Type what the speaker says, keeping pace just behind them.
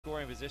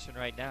scoring position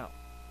right now.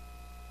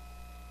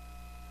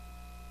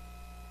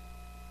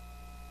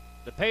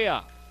 The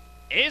payoff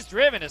is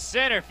driven to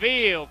center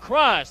field.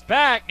 Crushed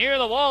back near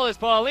the wall is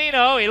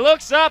Paulino. He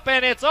looks up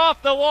and it's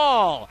off the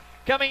wall.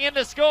 Coming in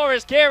to score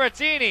is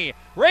Caratini.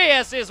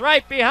 Reyes is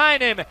right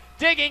behind him.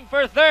 Digging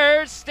for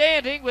third.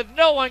 Standing with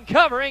no one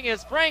covering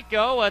is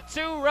Franco. A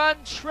 2-run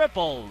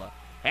triple.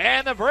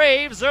 And the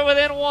Braves are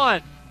within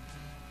 1.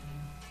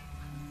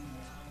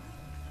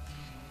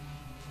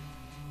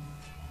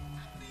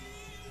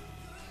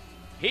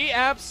 He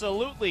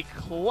absolutely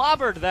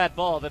clobbered that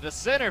ball to the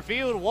center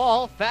field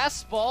wall.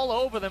 Fastball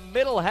over the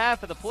middle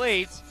half of the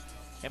plate.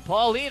 And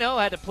Paulino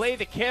had to play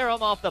the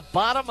carom off the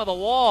bottom of the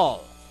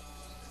wall.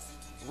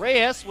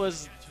 Reyes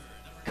was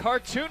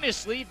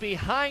cartoonishly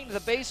behind the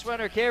base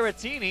runner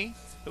Caratini,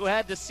 who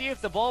had to see if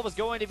the ball was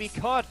going to be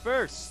caught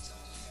first.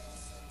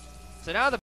 So now the